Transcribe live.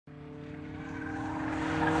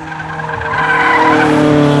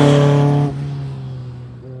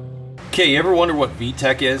Okay, you ever wonder what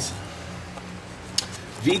VTEC is?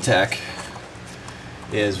 VTEC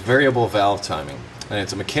is variable valve timing, and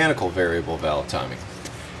it's a mechanical variable valve timing.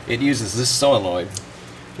 It uses this solenoid,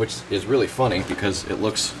 which is really funny because it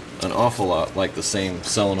looks an awful lot like the same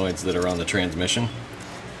solenoids that are on the transmission.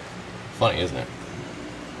 Funny, isn't it?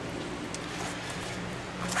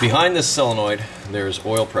 Behind this solenoid, there's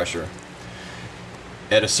oil pressure.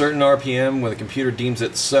 At a certain RPM, when the computer deems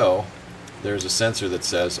it so, there's a sensor that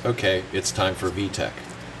says, okay, it's time for VTEC.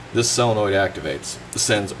 This solenoid activates,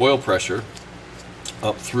 sends oil pressure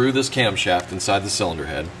up through this camshaft inside the cylinder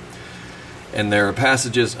head, and there are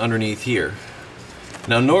passages underneath here.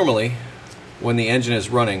 Now normally, when the engine is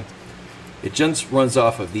running, it just runs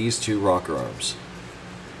off of these two rocker arms.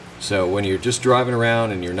 So when you're just driving around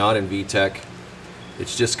and you're not in VTEC,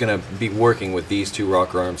 it's just going to be working with these two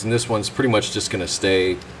rocker arms, and this one's pretty much just going to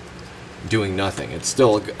stay doing nothing. It's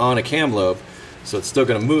still on a cam lobe, so it's still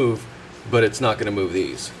going to move, but it's not going to move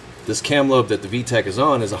these. This cam lobe that the VTEC is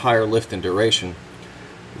on is a higher lift and duration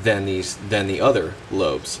than the other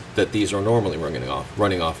lobes that these are normally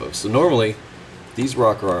running off of. So normally these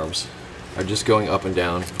rocker arms are just going up and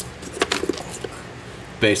down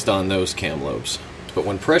based on those cam lobes. But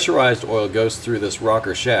when pressurized oil goes through this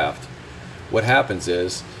rocker shaft, what happens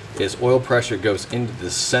is oil pressure goes into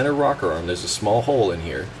the center rocker arm. There's a small hole in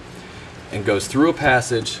here, and goes through a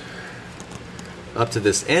passage up to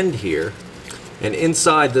this end here, and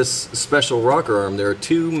inside this special rocker arm there are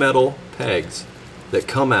two metal pegs that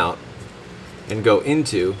come out and go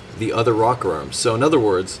into the other rocker arms. So in other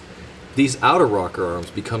words, these outer rocker arms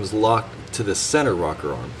becomes locked to the center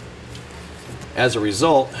rocker arm. As a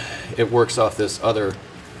result, it works off this other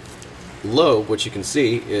lobe, which you can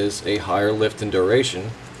see is a higher lift and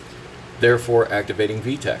duration, therefore activating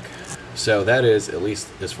VTEC. So that is, at least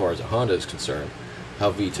as far as a Honda is concerned,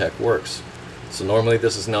 how VTEC works. So normally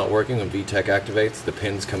this is not working. When VTEC activates, the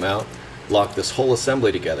pins come out, lock this whole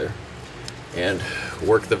assembly together, and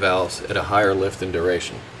work the valves at a higher lift and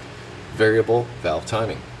duration. Variable valve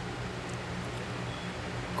timing.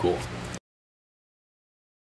 Cool.